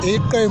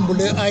Iqembu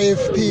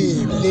le-IFP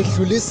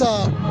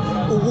lidlulisa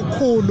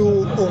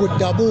ukukhulu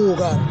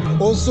ukudabuka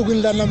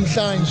osukwini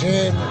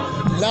lanamhlanje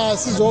la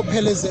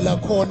sizophelezela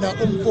khona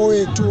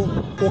umfowethu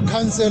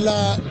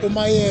ukhansela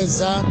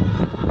uMayeza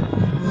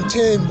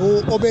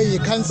Mthembu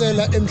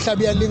obeyikhansela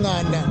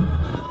eMhlabiyalingana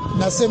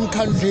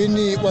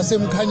nasemkhandlwini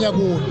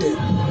wasemkhanyakude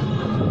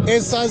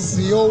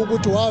esaziyo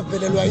ukuthi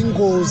wavelelwa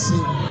ingozi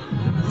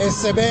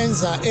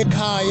esebenza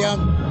ekhaya.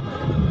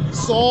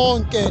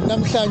 Sonke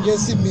namhlanje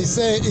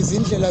simise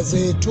izindlela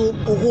zethu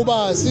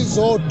ukuba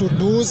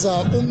sizoduduza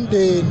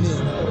umndeni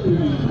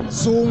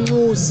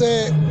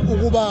sunxuse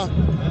ukuba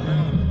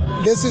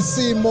lesi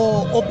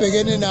simo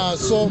obhekene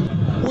naso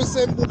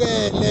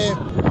usembukele,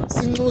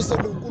 sinxuse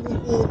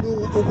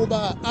noNkulunkulu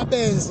ukuba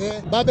abenze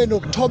babe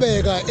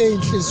nokuthobeka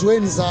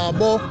einhlizweni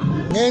zabo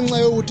ngenxa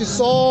yokuthi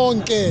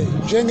sonke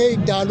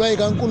njengezidalwa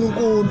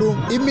zikaNkulunkulu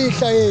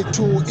imihla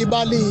yethu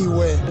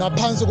ibaliwe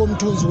ngaphansi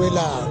komthunzi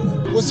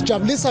welanga.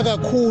 Kusijabulisa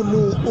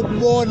kakhulu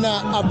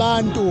ukubona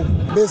abantu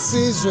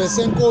besizwe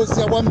senkosi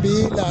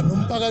yakwaMbila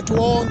nomphakathi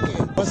wonke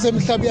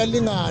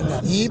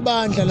wasemhlabiyalingana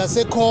ibandla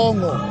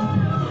laseKhongo,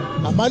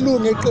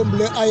 amalungu eqembu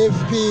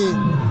le-IFP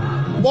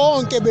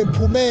bonke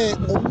bephume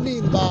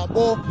ngobuningi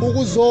babo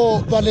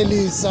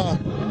ukuzovalelisa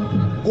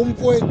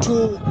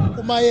kumfowethu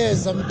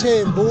uMayeza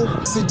Mthembu.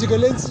 Sithi-ke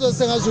le nsizwa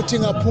sengazuthi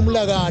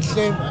ingaphumula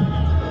kahle,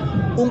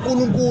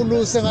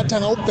 uNkulunkulu sengathi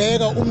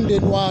angawubheka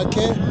umndeni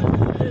wakhe,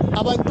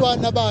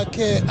 abantwana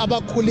bakhe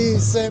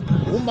abakhulise,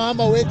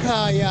 umama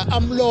wekhaya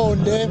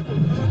amlonde,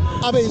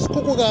 abe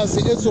yisikhukhukazi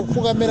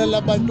ezofukamela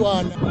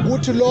labantwana,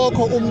 ukuthi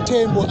lokho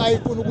uMthembu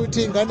ayifuna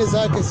ukuthi ingane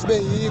zakhe zibe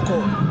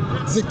yikho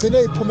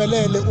zigcine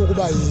iphumelele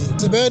ukuba yikho.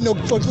 Sibe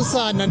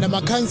nokuxoxisana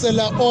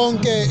namakhansela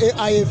onke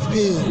e-IFP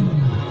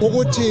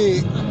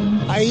ukuthi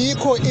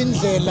ayikho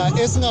indlela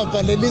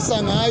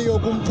esingavalelisa ngayo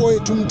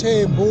kumfowethu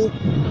Mthembu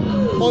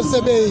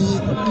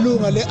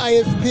osebeyilunga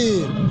le-IFP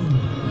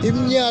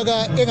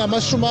iminyaka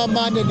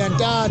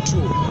engama-43,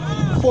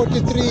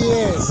 43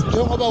 years,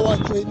 njengoba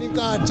wajoyina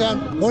inkatha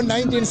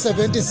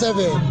ngo-1977.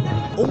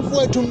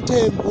 Umfowethu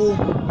Mthembu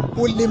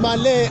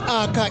ulimale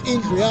akha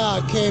indlu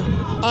yakhe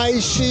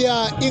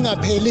ayishiya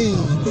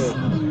ingaphelile.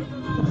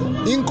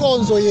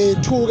 Inkonzo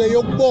yethu-ke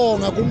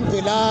yokubonga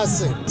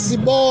kumvelase,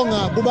 sibonga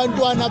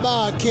kubantwana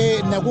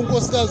bakhe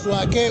nakunkosikazi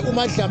wakhe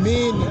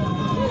uMadlamini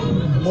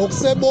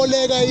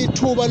ngokuseboleka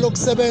ithuba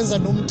lokusebenza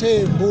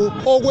noMthembu.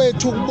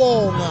 Okwethu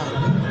kubonga,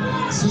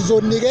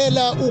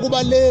 sizonikela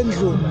ukuba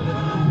lendlu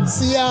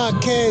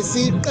siyakhe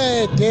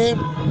siqede,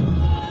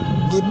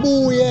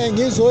 ngibuye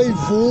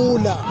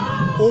ngizoyivula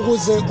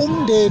ukuze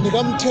umndeni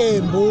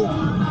kaMthembu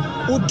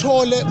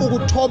uthole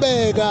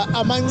ukuthobeka,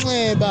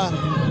 amanxeba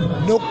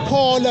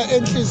nokuphola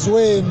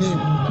enhlizweni,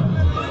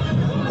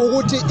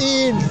 ukuthi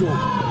indlu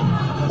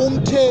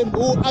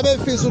uMthembu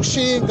abefisa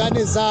ukushiya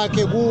ingane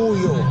zakhe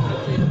kuyo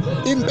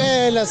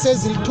impela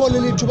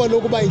sezilitholile ithuba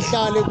lokuba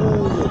ihlale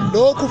kuyo.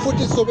 Lokhu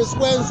futhi sizobe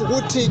sikwenza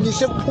ukuthi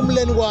ngisho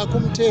ekuphumuleni kwakhe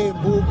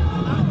uMthembu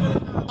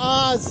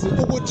azi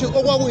ukuthi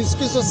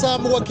okwakuyisifiso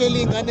sami ukwakhela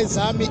iy'ngane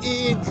zami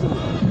indlu,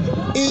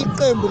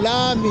 iqembu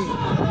lami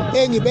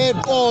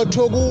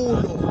engibeqotho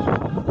kulo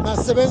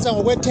ngasebenza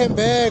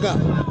ngokwethembeka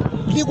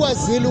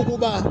likwazile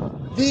ukuba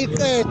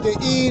liqede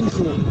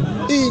indlu,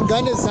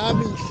 iy'ngane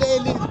zami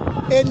hleli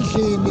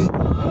endlini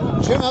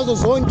njengazo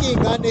zonke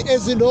iy'ngane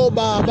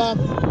ezinobaba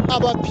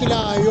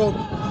abaphilayo.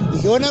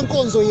 Iyona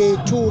nkonzo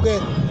yethu-ke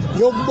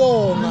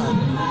yokubonga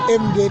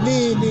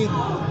emndenini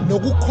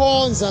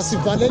nokukhonza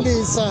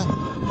sivalelisa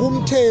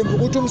kuMthembu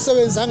ukuthi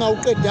umsebenzi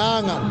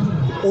angawuqedanga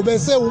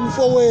ubese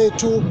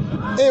umfowethu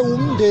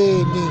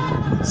ewumndeni.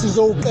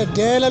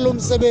 Sizowuqedela lo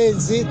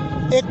msebenzi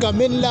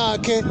egameni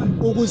lakhe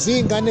ukuze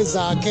iy'ngane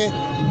zakhe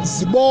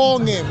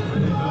zibonge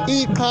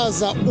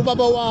iqhaza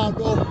ubaba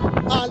wabo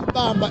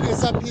alibamba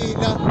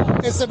esaphila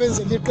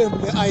esebenzela iqembu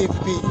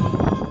le-IFP.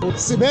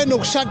 Sibe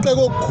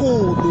nokushaqeka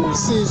okukhulu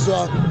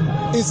sizwa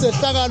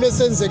isehlakalo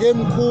esenzeke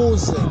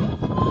eMkhuze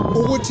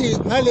ukuthi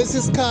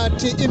ngalesi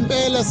sikhathi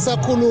impela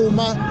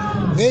sisakhuluma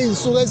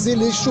ngey'nsuku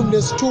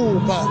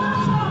ezili-16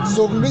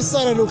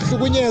 zokulwisana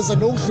nokuhlukunyezwa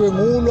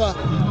nokudlwengulwa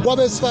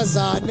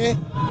kwabesifazane,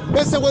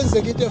 bese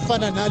kwenzeka into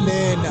efana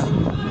nalena.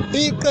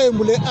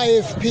 Iqembu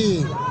le-IFP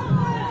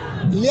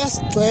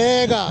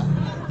liyasigxeka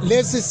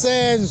lesi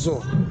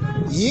senzo,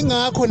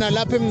 yingakho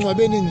nalapha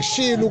emngcwabeni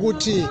ngishilo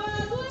ukuthi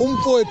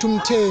umfowethu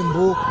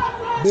Mthembu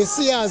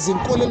besiyazi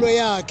inkolelo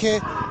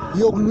yakhe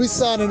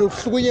yokulwisana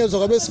nokuhlukunyezwa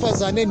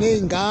kwabesifazane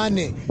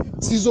ney'ngane.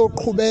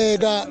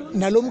 Sizoqhubeka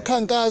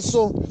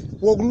nalomkhankaso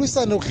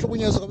wokulwisana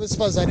nokuhlukunyezwa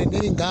kwabesifazane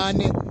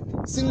ney'ngane,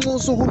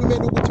 sinxusa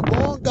uhulumeni ukuthi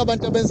bonke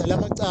abantu abenza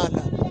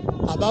lamacala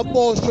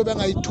ababoshwe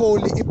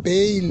bangayitholi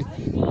ibheyili,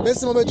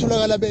 bese uma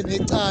betholakala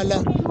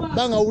benecala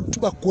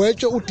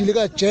bagwetshwe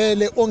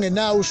udilikajele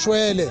ongenawo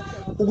ushwele,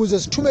 ukuze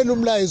sithumele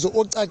umlayezo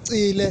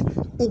ocacile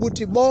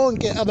ukuthi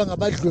bonke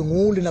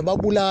abangabadlwenguli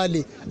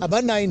nababulali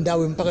abanayo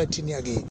indawo emphakathini yakini.